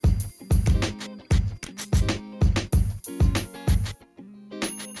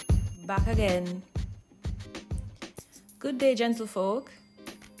back again. Good day, gentlefolk.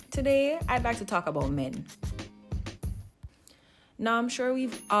 Today, I'd like to talk about men. Now, I'm sure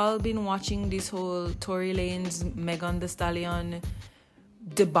we've all been watching this whole Tory Lanez, Megan Thee Stallion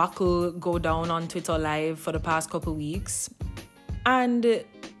debacle go down on Twitter Live for the past couple weeks. And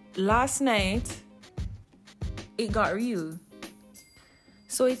last night, it got real.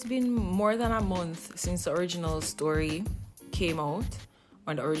 So it's been more than a month since the original story came out,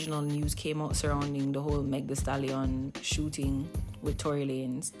 or the original news came out surrounding the whole Meg Thee Stallion shooting with Tory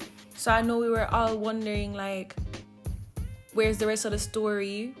Lanez. So I know we were all wondering, like, where's the rest of the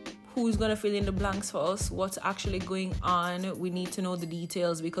story? Who's gonna fill in the blanks for us? What's actually going on? We need to know the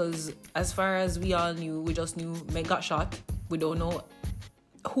details, because as far as we all knew, we just knew Meg got shot. We don't know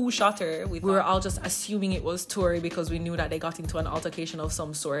who shot her. We were all just assuming it was Tory because we knew that they got into an altercation of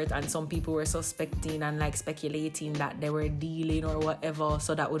some sort, and some people were suspecting and like speculating that they were dealing or whatever.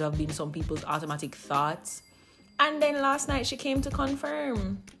 So that would have been some people's automatic thoughts. And then last night she came to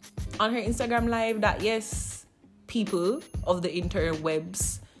confirm on her Instagram Live that yes, people of the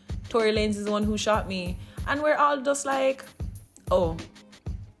interwebs, Tory Lanez is the one who shot me. And we're all just like, oh,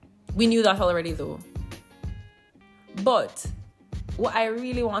 we knew that already though. But what I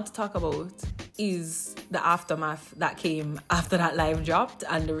really want to talk about is the aftermath that came after that live dropped,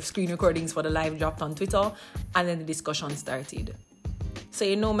 and the screen recordings for the live dropped on Twitter, and then the discussion started. So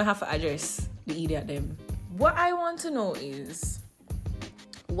you know me have to address the idiot them. What I want to know is,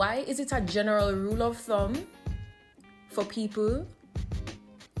 why is it a general rule of thumb for people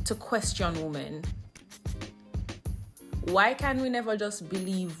to question women? Why can we never just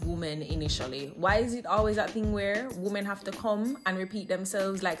believe women initially? Why is it always that thing where women have to come and repeat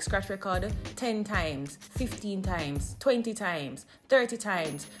themselves like scratch record 10 times, 15 times, 20 times, 30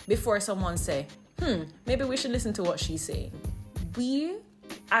 times before someone say, maybe we should listen to what she's saying? We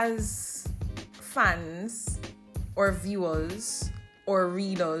as fans or viewers or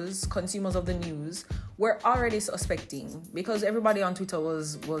readers, consumers of the news, we're already suspecting, because everybody on Twitter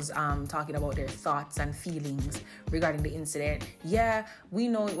was talking about their thoughts and feelings regarding the incident. Yeah, we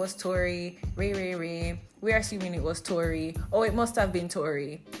know it was Tory. Ray. We're assuming it was Tory. Oh, it must have been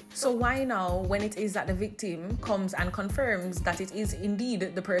Tory. So why now, when it is that the victim comes and confirms that it is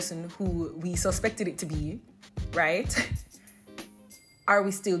indeed the person who we suspected it to be, right? Are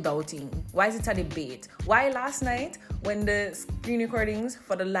we still doubting? Why is it a debate? Why last night, when the screen recordings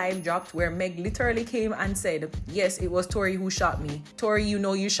for the live dropped, where Meg literally came and said, yes, it was Tory who shot me. Tory, you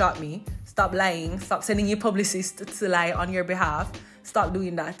know you shot me. Stop lying. Stop sending your publicist to lie on your behalf. Stop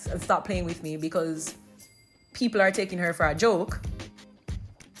doing that and stop playing with me, because people are taking her for a joke.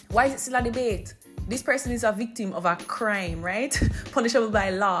 Why is it still a debate? This person is a victim of a crime, right? Punishable by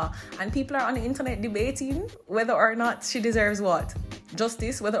law. And people are on the internet debating whether or not she deserves what?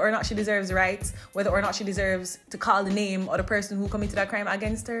 Justice, whether or not she deserves rights, whether or not she deserves to call the name of the person who committed that crime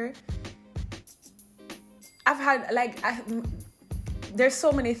against her. There's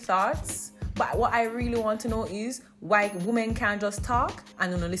so many thoughts, but what I really want to know is why women can't just talk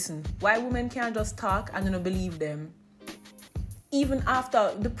and don't listen. Why women can't just talk and don't believe them. Even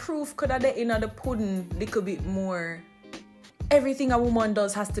after the proof could have in the pudding a little bit more. Everything a woman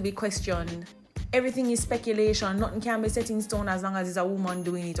does has to be questioned. Everything is speculation. Nothing can be set in stone as long as it's a woman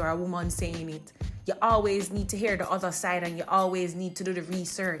doing it or a woman saying it. You always need to hear the other side, and you always need to do the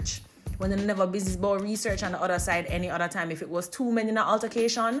research. When they never business about research on the other side any other time. If it was two men in an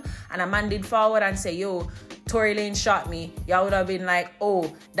altercation and a man did forward and say, yo, Tory Lanez shot me, y'all would have been like,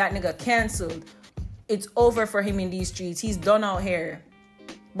 oh, that nigga cancelled. It's over for him in these streets. He's done out here.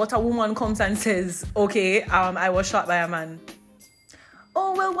 But a woman comes and says, okay, I was shot by a man.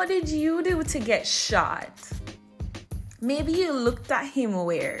 Oh, well, what did you do to get shot? Maybe you looked at him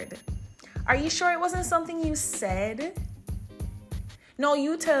weird. Are you sure it wasn't something you said? No,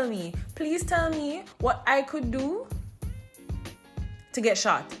 you tell me. Please tell me what I could do to get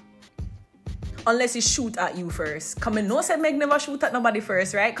shot. Unless he shoot at you first. Come on, no said Meg never shoot at nobody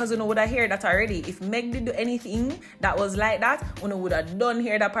first, right? Because you know would have heard that already. If Meg did do anything that was like that, you know would have done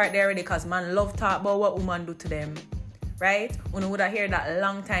hear that part there already, because man love talk about what woman do to them. Right? Uno would have heard that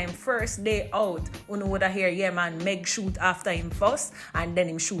long time, first day out. Uno would have heard, yeah man, Meg shoot after him first and then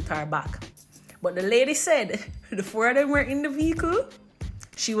him shoot her back. But the lady said, the four of them were in the vehicle.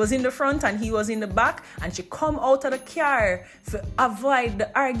 She was in the front and he was in the back, and she come out of the car to avoid the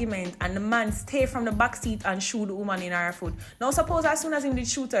argument, and the man stay from the back seat and shoot the woman in her foot. Now suppose as soon as him did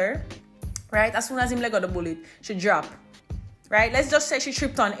shoot her, right? As soon as him let go the bullet, she drop. Right? Let's just say she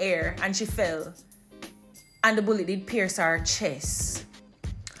tripped on air and she fell. And the bullet did pierce her chest.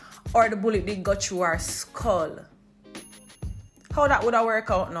 Or the bullet did go through her skull. How that would have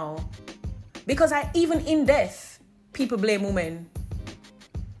worked out now? Because even in death, people blame women.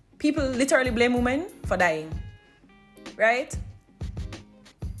 People literally blame women for dying. Right?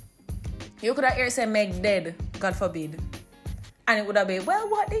 You could have heard say Meg dead, God forbid. And it would have been, well,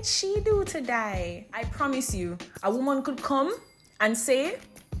 what did she do to die? I promise you, a woman could come and say,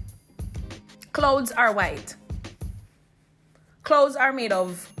 clouds are white. Clouds are made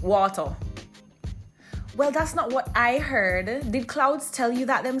of water. Well, that's not what I heard. Did clouds tell you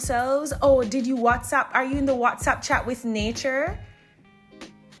that themselves? Oh, did you WhatsApp? Are you in the WhatsApp chat with nature?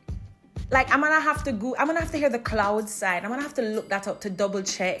 Like, I'm gonna have to hear the cloud side. I'm gonna have to look that up to double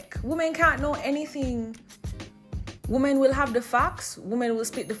check. Women can't know anything. Women will have the facts, women will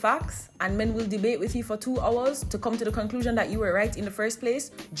spit the facts, and men will debate with you for 2 hours to come to the conclusion that you were right in the first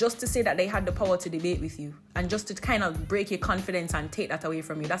place, just to say that they had the power to debate with you, and just to kind of break your confidence and take that away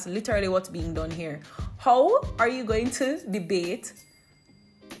from you. That's literally what's being done here. How are you going to debate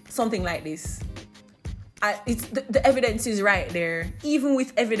something like this? The evidence is right there. Even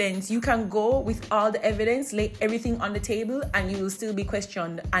with evidence, you can go with all the evidence, lay everything on the table, and you will still be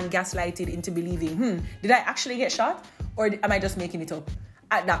questioned and gaslighted into believing, did I actually get shot? Or am I just making it up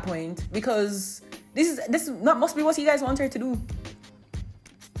at that point? Because this must be what you guys want her to do.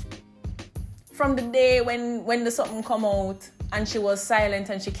 From the day when the something come out and she was silent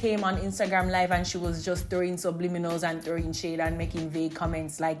and she came on Instagram Live and she was just throwing subliminals and throwing shade and making vague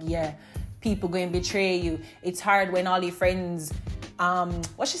comments like, yeah, people going to betray you. It's hard when all your friends,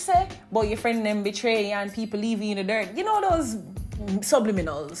 what she say? But your friend them betray you and people leave you in the dirt. You know those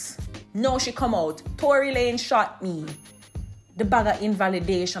subliminals. No, she come out. Tory Lanez shot me. The bag of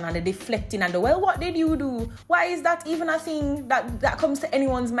invalidation and the deflecting and the, well, what did you do? Why is that even a thing that comes to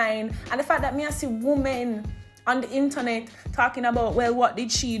anyone's mind? And the fact that me I see women on the internet talking about, well, what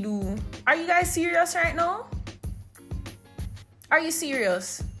did she do? Are you guys serious right now? Are you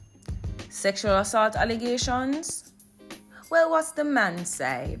serious? Sexual assault allegations? Well, what's the man's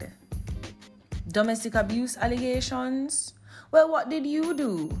side? Domestic abuse allegations? Well, what did you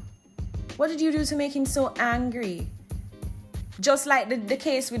do? What did you do to make him so angry? Just like the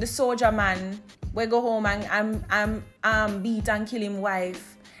case with the soldier man, where go home and beat and kill him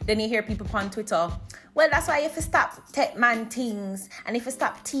wife. Then you hear people on Twitter, well, that's why if you stop take man things and if you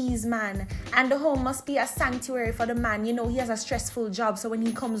stop tease man, and the home must be a sanctuary for the man. You know, he has a stressful job, so when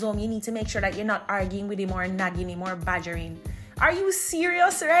he comes home, you need to make sure that you're not arguing with him or nagging him or badgering. Are you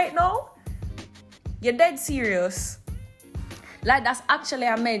serious right now? You're dead serious. Like, that's actually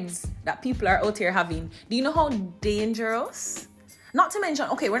a meds that people are out here having. Do you know how dangerous? Not to mention,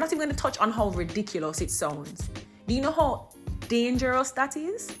 okay, we're not even going to touch on how ridiculous it sounds. Do you know how dangerous that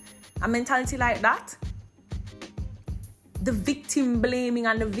is? A mentality like that? The victim blaming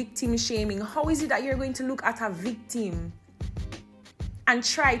and the victim shaming. How is it that you're going to look at a victim and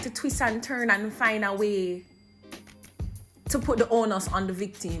try to twist and turn and find a way to put the onus on the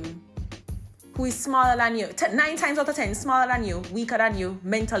victim, who is smaller than you, 9 times out of 10 smaller than you, weaker than you,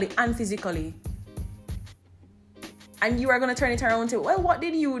 mentally and physically? And you are going to turn it around to, well, what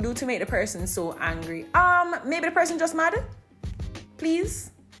did you do to make the person so angry? Maybe the person just mad? Please?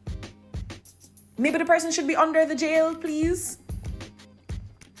 Maybe the person should be under the jail, please?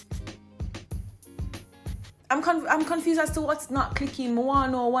 I'm confused as to what's not clicking.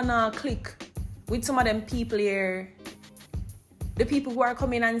 Wanna click with some of them people here. The people who are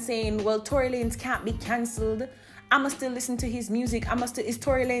coming and saying, well, Tory Lanez can't be cancelled. I must still listen to his music. Is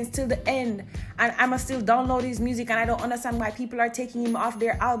Tory Lanez till the end? And I must still download his music. And I don't understand why people are taking him off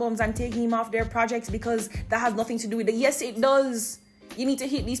their albums and taking him off their projects, because that has nothing to do with it. Yes, it does. You need to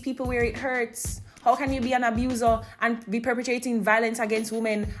hit these people where it hurts. How can you be an abuser and be perpetrating violence against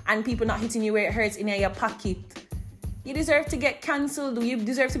women and people not hitting you where it hurts in your pocket? You deserve to get cancelled. You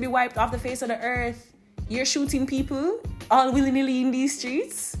deserve to be wiped off the face of the earth. You're shooting people all willy-nilly in these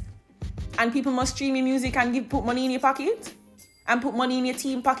streets, and people must stream your music and put money in your pocket and put money in your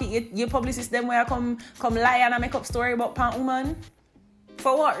team pocket. Your publicist them where I come lie and I make up story about pant woman.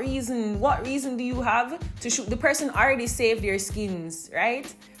 For what reason? What reason do you have to shoot? The person already saved their skins,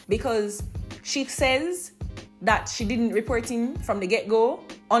 right? Because she says that she didn't report him from the get-go.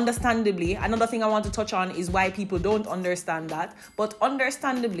 Understandably, another thing I want to touch on is why people don't understand that. But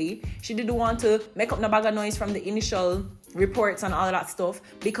understandably, she didn't want to make up no bag of noise from the initial reports and all of that stuff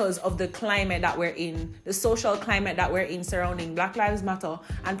because of the climate that we're in, the social climate that we're in surrounding Black Lives Matter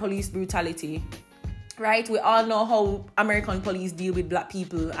and police brutality. Right? We all know how American police deal with black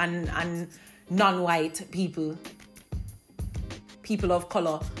people and non-white people, people of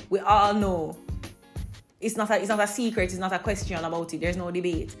color. We all know. It's not a secret. It's not a question about it. There's no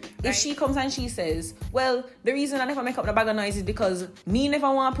debate. Right. If she comes and she says, well, the reason I never make up the bag of noise is because me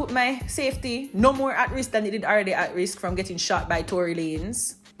never want to put my safety no more at risk than it did already at risk from getting shot by Tory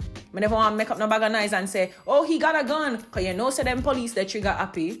Lanez. I never want to make up no bag of noise and say, oh, he got a gun. Because you know, say them police, they trigger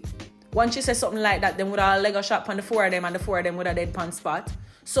happy. Once you say something like that, then would have a leg a shot on the four of them and the four of them would have dead pan spot.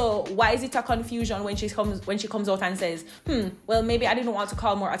 So why is it a confusion when she comes out and says, well, maybe I didn't want to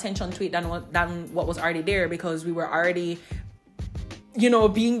call more attention to it than what was already there because we were already,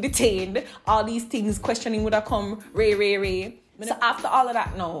 being detained. All these things, questioning would have come, Ray. So after all of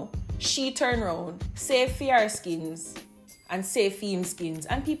that now, she turned around, say fair skins and say theme skins,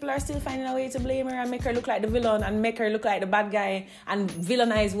 and people are still finding a way to blame her and make her look like the villain and make her look like the bad guy and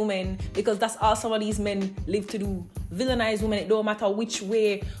villainize women, because that's all some of these men live to do. Villainize women. It don't matter which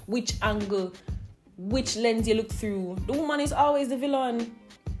way, which angle, which lens you look through. The woman is always the villain.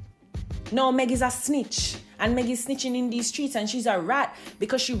 No, Meg is a snitch, and Meg is snitching in these streets, and she's a rat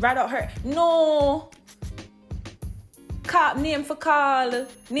because she rat out her. No. Name for call.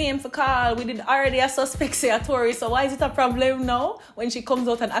 We did already a suspect say a Tory, so why is it a problem now when she comes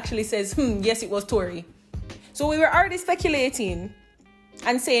out and actually says, yes, it was Tory? So we were already speculating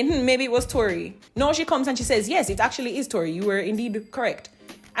and saying, maybe it was Tory. Now she comes and she says, yes, it actually is Tory. You were indeed correct.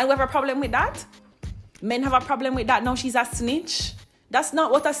 And we have a problem with that. Men have a problem with that. Now she's a snitch. That's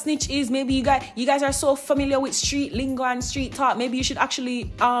not what a snitch is. Maybe you guys are so familiar with street lingo and street talk. Maybe you should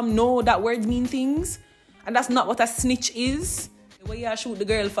actually know that words mean things. And that's not what a snitch is. Where you shoot the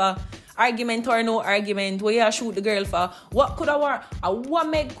girl for argument or no argument? Where you shoot the girl for? What could what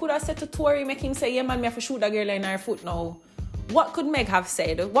Meg could have said to Tory, make him say, yeah man, me have to shoot that girl in her foot now? What could Meg have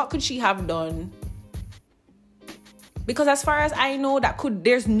said? What could she have done? Because as far as I know,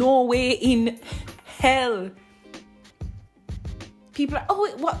 there's no way in hell. People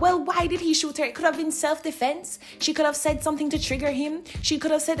are, well, why did he shoot her? It could have been self-defense. She could have said something to trigger him. She could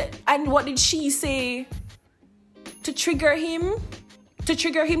have said, and what did she say? To trigger him? To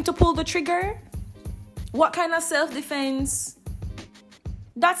trigger him to pull the trigger? What kind of self-defense?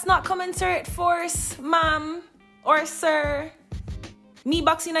 That's not commensurate force, ma'am or sir. Me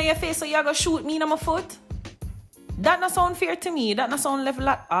boxing on your face so you're gonna shoot me in my foot? That not sound fair to me. That not sound level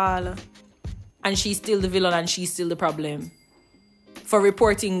at all. And she's still the villain and she's still the problem for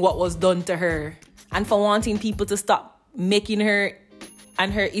reporting what was done to her and for wanting people to stop making her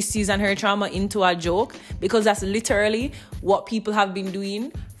and her issues and her trauma into a joke, because that's literally what people have been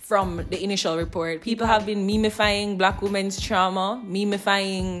doing from the initial report. People have been memifying black women's trauma,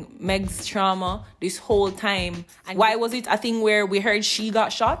 memifying Meg's trauma this whole time. And why was it a thing where we heard she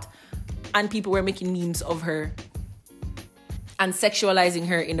got shot and people were making memes of her and sexualizing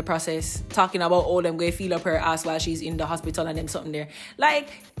her in the process, talking about all them going to feel up her ass while she's in the hospital and them something there. Like,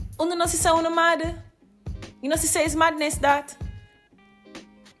 you know, she say mad. You know, she says madness that.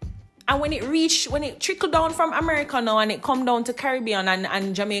 And when it trickled down from America now and it come down to Caribbean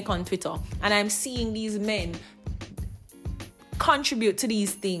and Jamaica on Twitter, and I'm seeing these men contribute to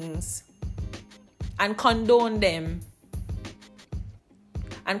these things and condone them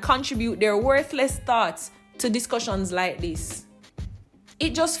and contribute their worthless thoughts to discussions like this,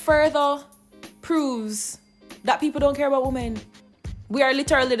 it just further proves that people don't care about women. We are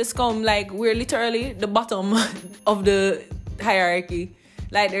literally the scum. Like, we're literally the bottom of the hierarchy.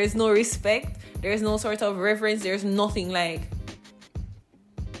 Like, there's no respect, there's no sort of reverence, there's nothing, like,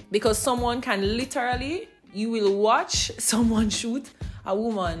 because someone can literally, you will watch someone shoot a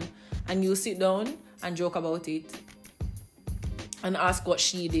woman and you'll sit down and joke about it and ask what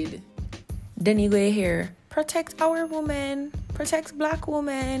she did. Then you go here, protect our women, protect black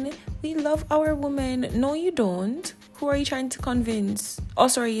women, we love our women. No, you don't. Who are you trying to convince?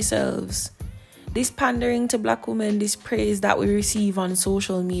 Us or yourselves? This pandering to black women, this praise that we receive on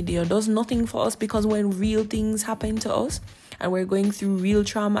social media does nothing for us, because when real things happen to us and we're going through real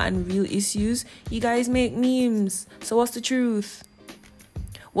trauma and real issues, you guys make memes. So what's the truth?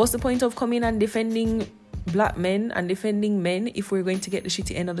 What's the point of coming and defending black men and defending men if we're going to get the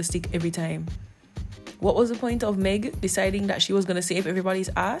shitty end of the stick every time? What was the point of Meg deciding that she was going to save everybody's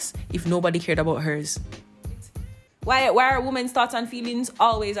ass if nobody cared about hers? Why are women's thoughts and feelings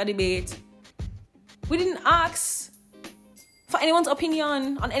always a debate? We didn't ask for anyone's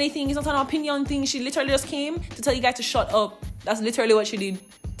opinion on anything. It's not an opinion thing. She literally just came to tell you guys to shut up. That's literally what she did.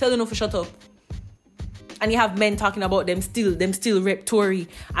 Tell them to shut up. And you have men talking about them still rep Tory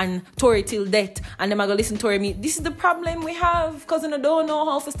and Tory till death. And them are going to listen to me. This is the problem we have. Because they don't know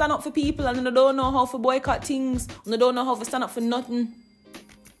how to stand up for people. And they don't know how to boycott things. And they don't know how to stand up for nothing.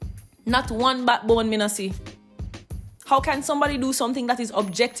 Not one backbone, me not see. How can somebody do something that is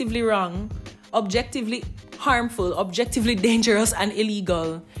objectively wrong objectively harmful, objectively dangerous and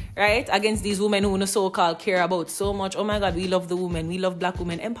illegal, right? Against these women who so-called care about so much. Oh my God, we love the women. We love black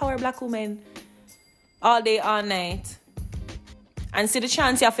women. Empower black women. All day, all night. And see the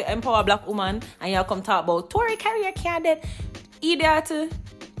chance you have to empower a black woman and you come talk about Tory career candidate. Idiot.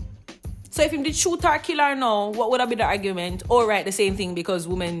 So if him did shoot or kill her now, what would have been the argument? Or right, the same thing because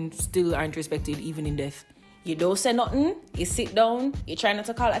women still aren't respected even in death. You don't say nothing, you sit down, you try not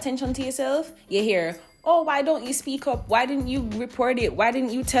to call attention to yourself, you hear, oh, why don't you speak up? Why didn't you report it? Why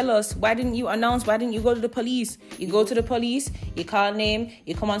didn't you tell us? Why didn't you announce? Why didn't you go to the police? You go to the police, you call name,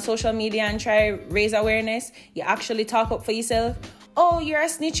 you come on social media and try raise awareness, you actually talk up for yourself. Oh, you're a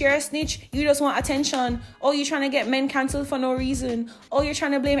snitch, you just want attention. Oh, you're trying to get men cancelled for no reason. Oh, you're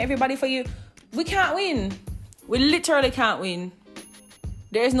trying to blame everybody for you. We can't win. We literally can't win.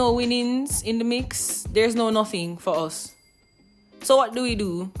 There's no winnings in the mix. There's no nothing for us. So what do we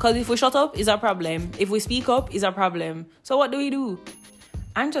do? Because if we shut up, it's a problem. If we speak up, it's a problem. So what do we do?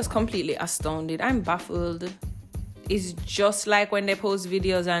 I'm just completely astounded. I'm baffled. It's just like when they post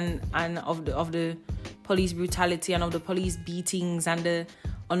videos and of the police brutality and of the police beatings and the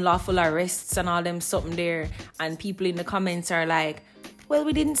unlawful arrests and all them something there. And people in the comments are like, well,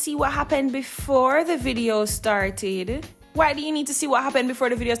 we didn't see what happened before the video started. Why do you need to see what happened before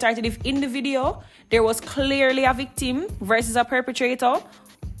the video started? If in the video there was clearly a victim versus a perpetrator,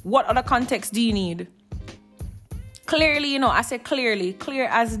 what other context do you need? Clearly, I said clearly, clear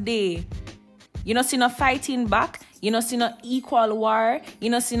as day. You not see no fighting back. You not see no equal war. You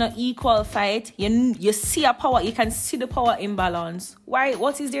not see no equal fight. You see a power. You can see the power imbalance. Why?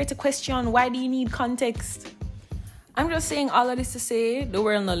 What is there to question? Why do you need context? I'm just saying all of this to say the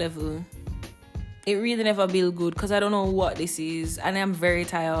world no level. It really never build good because I don't know what this is and I'm very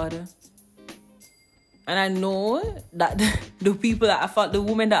tired. And I know that the people that I follow, the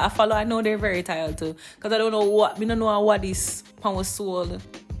women that I follow, I know they're very tired too. Because I don't know what this power soul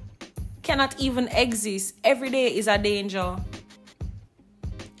cannot even exist. Every day is a danger.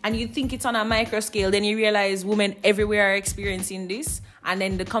 And you think it's on a micro scale, then you realize women everywhere are experiencing this. And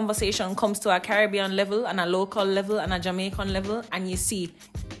then the conversation comes to a Caribbean level and a local level and a Jamaican level. And you see,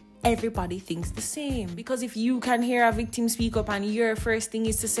 everybody thinks the same. Because if you can hear a victim speak up and your first thing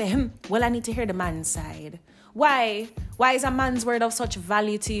is to say, well, I need to hear the man's side. Why? Why is a man's word of such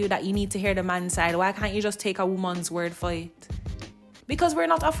value to you that you need to hear the man's side? Why can't you just take a woman's word for it? Because we're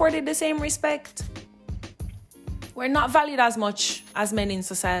not afforded the same respect. We're not valued as much as men in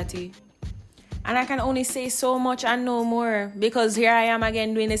society. And I can only say so much and no more. Because here I am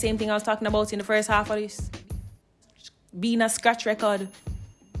again doing the same thing I was talking about in the first half of this. Being a scratch record.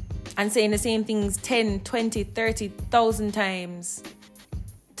 And saying the same things 10, 20, 30,000 times.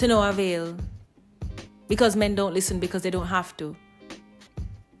 To no avail. Because men don't listen because they don't have to.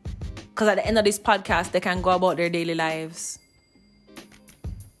 Because at the end of this podcast, they can go about their daily lives.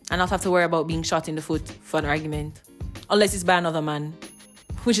 And not have to worry about being shot in the foot for an argument. Unless it's by another man.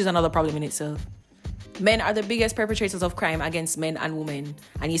 Which is another problem in itself. Men are the biggest perpetrators of crime against men and women.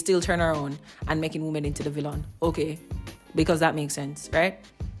 And you still turn around and making women into the villain. Okay. Because that makes sense, right?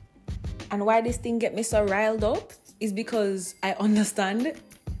 And why this thing get me so riled up is because I understand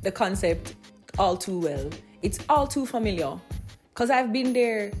the concept all too well. It's all too familiar. Because I've been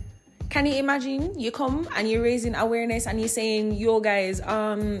there. Can you imagine? You come and you're raising awareness and you're saying, yo guys,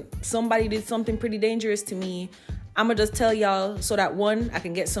 somebody did something pretty dangerous to me. I'm going to just tell y'all so that one, I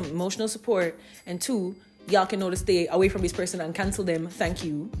can get some emotional support. And two, y'all can know to stay away from this person and cancel them. Thank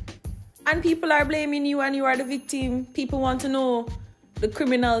you. And people are blaming you and you are the victim. People want to know the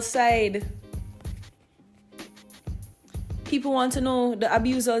criminal side. People want to know the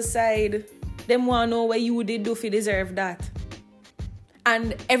abuser's side. Them want to know what you did do if you deserve that.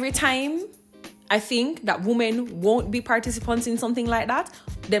 And every time I think that women won't be participants in something like that,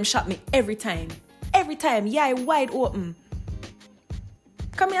 them shot me every time. Every time, yeah, wide open.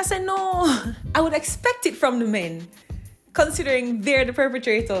 Come here, I say no. I would expect it from the men, considering they're the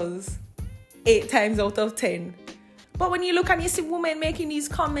perpetrators 8 times out of 10. But when you look and you see women making these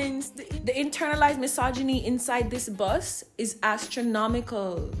comments, the internalized misogyny inside this bus is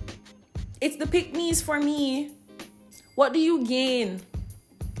astronomical. It's the pick-me's for me. What do you gain?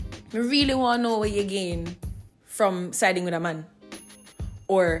 I really want to know what you gain from siding with a man.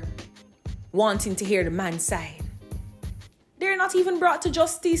 Or wanting to hear the man's side. They're not even brought to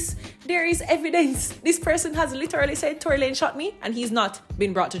justice. There is evidence. This person has literally said Tory Lanez shot me and he's not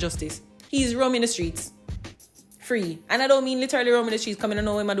been brought to justice. He's roaming the streets. Free. And I don't mean literally roaming the streets, coming to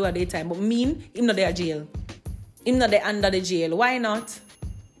know him I do a daytime, but mean him not there jail. Him not there under the jail. Why not?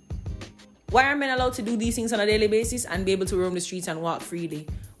 Why are men allowed to do these things on a daily basis and be able to roam the streets and walk freely?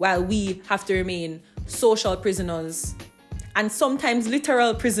 while we have to remain social prisoners and sometimes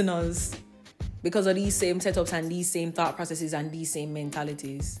literal prisoners because of these same setups and these same thought processes and these same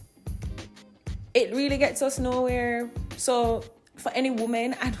mentalities. It really gets us nowhere. So for any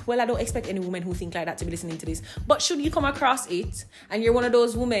woman, and well, I don't expect any woman who think like that to be listening to this, but should you come across it and you're one of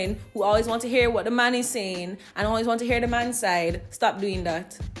those women who always want to hear what the man is saying and always want to hear the man's side, stop doing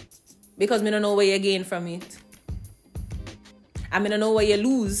that. Because me don't know where you gain from it. I don't know where you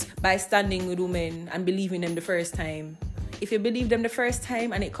lose by standing with women and believing them the first time. If you believe them the first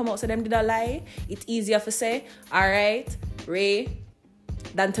time and it come out to them did a lie, it's easier to say, all right, Ray,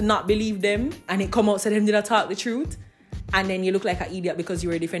 than to not believe them and it come out to them did I talk the truth. And then you look like an idiot because you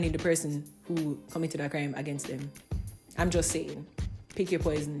were defending the person who committed a crime against them. I'm just saying, pick your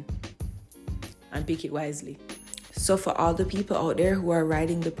poison and pick it wisely. So for all the people out there who are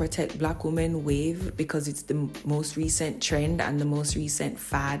riding the Protect Black Women wave because it's the most recent trend and the most recent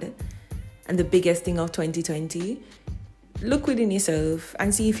fad and the biggest thing of 2020, look within yourself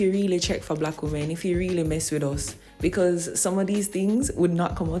and see if you really check for black women, if you really mess with us. Because some of these things would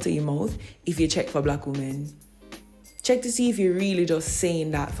not come out of your mouth if you check for black women. Check to see if you're really just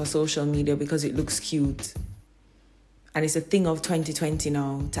saying that for social media because it looks cute. And it's a thing of 2020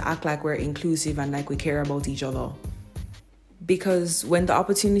 now to act like we're inclusive and like we care about each other. Because when the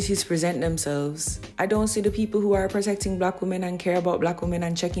opportunities present themselves, I don't see the people who are protecting black women and care about black women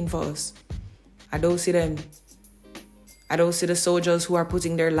and checking for us. I don't see them. I don't see the soldiers who are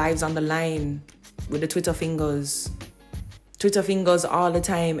putting their lives on the line with the Twitter fingers. Twitter fingers all the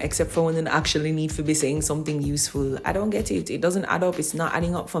time, except for when they actually need to be saying something useful. I don't get it. It doesn't add up. It's not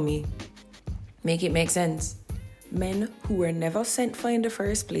adding up for me. Make it make sense. Men who were never sent for in the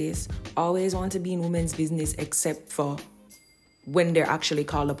first place always want to be in women's business except for when they're actually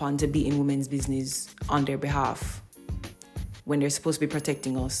called upon to be in women's business on their behalf. When they're supposed to be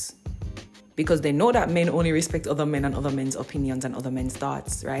protecting us. Because they know that men only respect other men and other men's opinions and other men's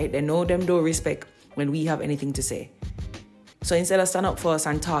thoughts, right? They know them don't respect when we have anything to say. So instead of stand up for us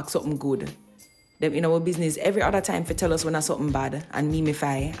and talk something good, them in our business every other time for tell us when there's something bad and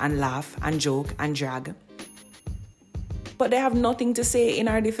mimify and laugh and joke and drag. But they have nothing to say in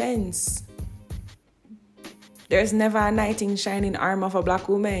our defense. There's never a knight in shining armor for black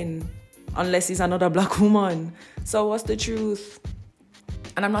women unless it's another black woman. So what's the truth?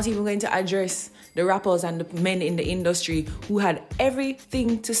 And I'm not even going to address the rappers and the men in the industry who had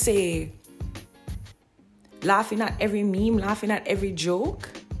everything to say. Laughing at every meme, laughing at every joke,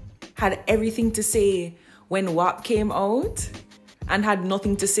 had everything to say when WAP came out and had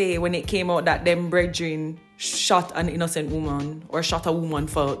nothing to say when it came out that them brethren shot an innocent woman or shot a woman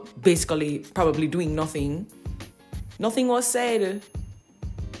for basically probably doing nothing. Nothing was said.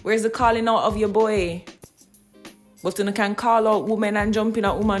 Where's the calling out of your boy? But you can call out women and jump in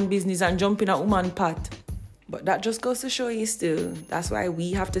a woman business and jump in a woman pot. But that just goes to show you still. That's why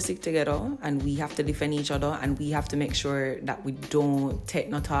we have to stick together and we have to defend each other and we have to make sure that we don't take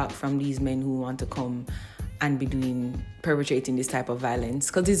no talk from these men who want to come and be perpetrating this type of violence.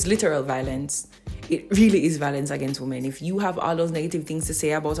 Because it's literal violence. It really is violence against women. If you have all those negative things to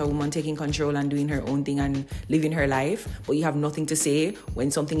say about a woman taking control and doing her own thing and living her life, but you have nothing to say when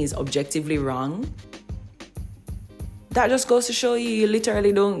something is objectively wrong, that just goes to show you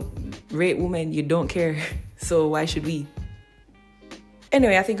literally don't rate women. You don't care. So why should we?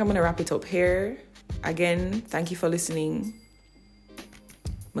 Anyway, I think I'm going to wrap it up here. Again, thank you for listening.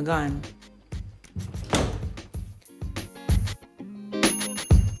 I'm gone.